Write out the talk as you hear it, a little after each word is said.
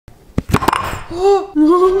Oh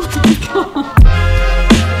my God.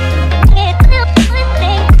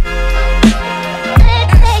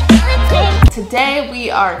 Today we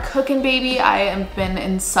are cooking, baby. I have been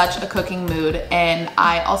in such a cooking mood, and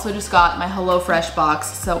I also just got my HelloFresh box,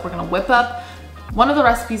 so we're gonna whip up one of the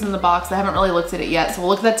recipes in the box. I haven't really looked at it yet, so we'll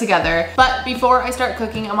look at that together. But before I start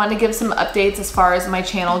cooking, I wanted to give some updates as far as my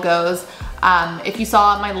channel goes. If you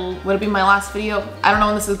saw my, would it be my last video? I don't know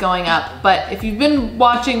when this is going up, but if you've been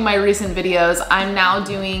watching my recent videos, I'm now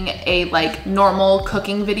doing a like normal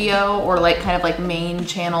cooking video, or like kind of like main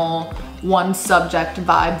channel, one subject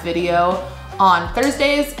vibe video on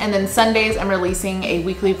Thursdays, and then Sundays I'm releasing a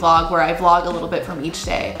weekly vlog where I vlog a little bit from each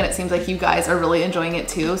day. And it seems like you guys are really enjoying it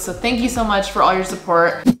too, so thank you so much for all your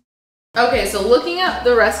support. Okay, so looking at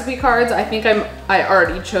the recipe cards, I think I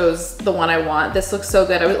already chose the one I want. This looks so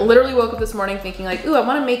good. I literally woke up this morning thinking like, ooh, I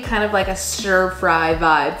want to make kind of like a stir fry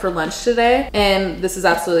vibe for lunch today, and this is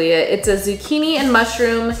absolutely it. It's a zucchini and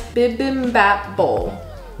mushroom bibimbap bowl.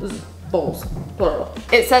 Bowls, plural.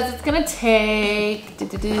 It says it's gonna take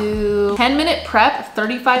 10-minute prep,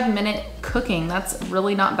 35-minute cooking. That's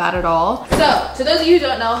really not bad at all. So, to those of you who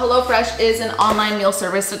don't know, HelloFresh is an online meal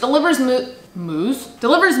service that delivers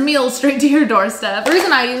meals straight to your doorstep. The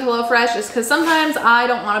reason I use HelloFresh is because sometimes I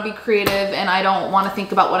don't want to be creative and I don't want to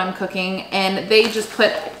think about what I'm cooking, and they just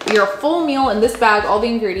put your full meal in this bag, all the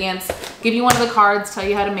ingredients, give you one of the cards, tell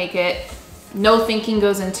you how to make it. No thinking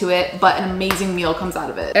goes into it, but an amazing meal comes out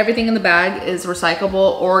of it. Everything in the bag is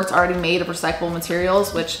recyclable, or it's already made of recyclable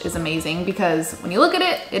materials, which is amazing because when you look at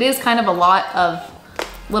it, it is kind of a lot of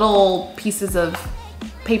little pieces of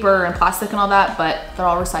paper and plastic and all that, but they're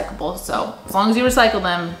all recyclable. So as long as you recycle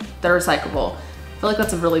them, they're recyclable. I feel like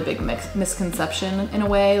that's a really big misconception in a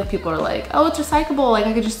way. People are like, oh, it's recyclable, like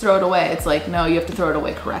I could just throw it away. It's like, no, you have to throw it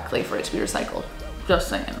away correctly for it to be recycled. Just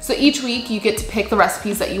saying. So each week you get to pick the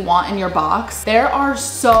recipes that you want in your box. There are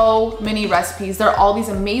so many recipes. There are all these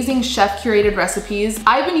amazing chef curated recipes.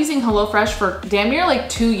 I've been using HelloFresh for damn near like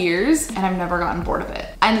 2 years, and I've never gotten bored of it.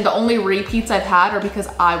 And the only repeats I've had are because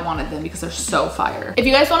I wanted them, because they're so fire. If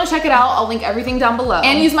you guys want to check it out, I'll link everything down below.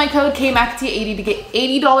 And use my code KMcAtee80 to get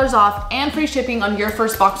 $80 off and free shipping on your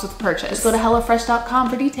first box with purchase. Just go to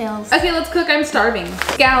HelloFresh.com for details. Okay, let's cook. I'm starving.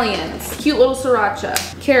 Scallions, cute little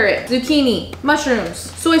sriracha, carrot, zucchini, mushrooms,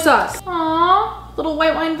 soy sauce, aww, little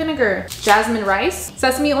white wine vinegar, jasmine rice,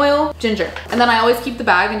 sesame oil, ginger. And then I always keep the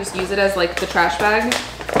bag and just use it as like the trash bag.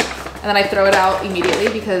 And then I throw it out immediately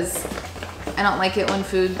because I don't like it when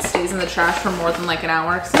food stays in the trash for more than like an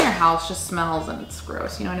hour, because then your house just smells and it's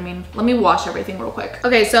gross, you know what I mean? Let me wash everything real quick.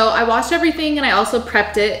 Okay, so I washed everything and I also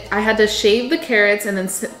prepped it. I had to shave the carrots and then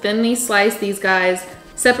thinly slice these guys,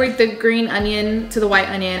 separate the green onion to the white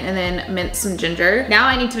onion, and then mince some ginger. Now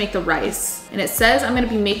I need to make the rice. And it says I'm gonna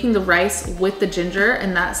be making the rice with the ginger,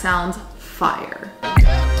 and that sounds fire.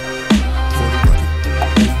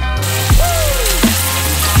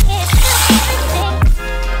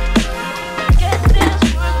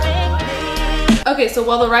 Okay, so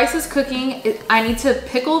while the rice is cooking, I need to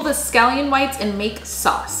pickle the scallion whites and make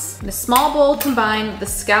sauce. In a small bowl, combine the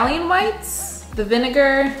scallion whites, the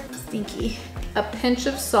vinegar, stinky, a pinch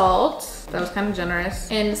of salt, that was kind of generous,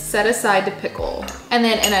 and set aside to pickle. And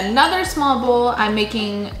then in another small bowl, I'm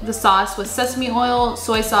making the sauce with sesame oil,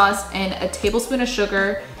 soy sauce, and a tablespoon of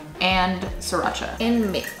sugar and sriracha.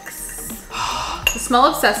 And mix. The smell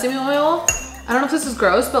of sesame oil, I don't know if this is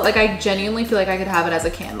gross, but like I genuinely feel like I could have it as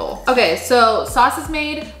a candle. Okay, so sauce is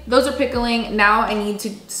made, those are pickling. Now I need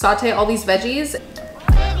to saute all these veggies.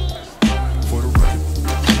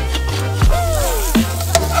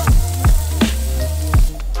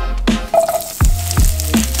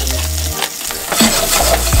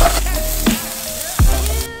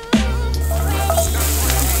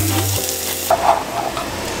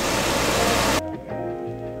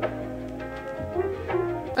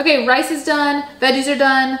 Okay, rice is done, veggies are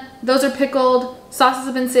done, those are pickled, sauces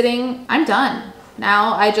have been sitting. I'm done.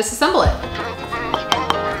 Now I just assemble it.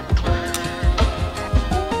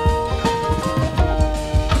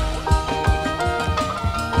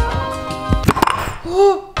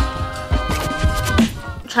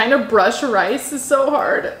 Trying to brush rice is so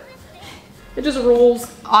hard. It just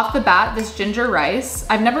rolls. Off the bat, this ginger rice,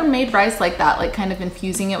 I've never made rice like that, like kind of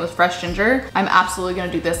infusing it with fresh ginger. I'm absolutely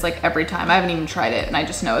gonna do this like every time. I haven't even tried it and I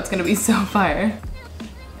just know it's gonna be so fire.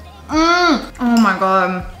 Oh my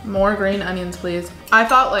God, more green onions, please. I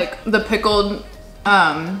thought like the pickled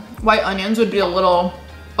white onions would be a little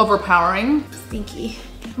overpowering. Stinky.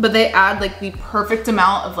 But they add like the perfect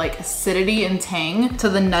amount of like acidity and tang to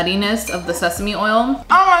the nuttiness of the sesame oil.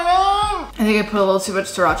 Oh my God. I think I put a little too much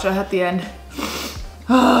sriracha at the end.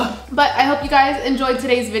 But I hope you guys enjoyed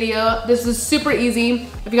today's video. This is super easy.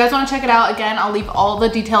 If you guys want to check it out, again, I'll leave all the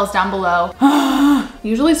details down below.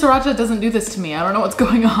 Usually Sriracha doesn't do this to me. I don't know what's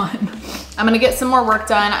going on. I'm gonna get some more work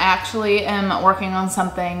done. I actually am working on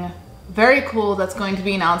something very cool that's going to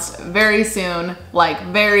be announced very soon, like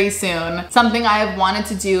very soon. Something I have wanted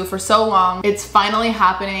to do for so long. It's finally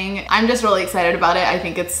happening. I'm just really excited about it. I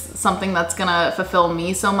think it's something that's gonna fulfill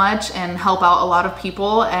me so much and help out a lot of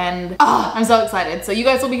people, and I'm so excited. So you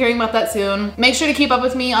guys will be hearing about that soon. Make sure to keep up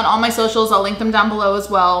with me on all my socials. I'll link them down below as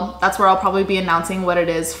well. That's where I'll probably be announcing what it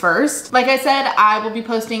is first. Like I said, I will be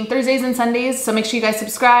posting Thursdays and Sundays, so make sure you guys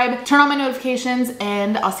subscribe, turn on my notifications,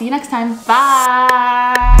 and I'll see you next time.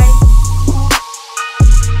 Bye!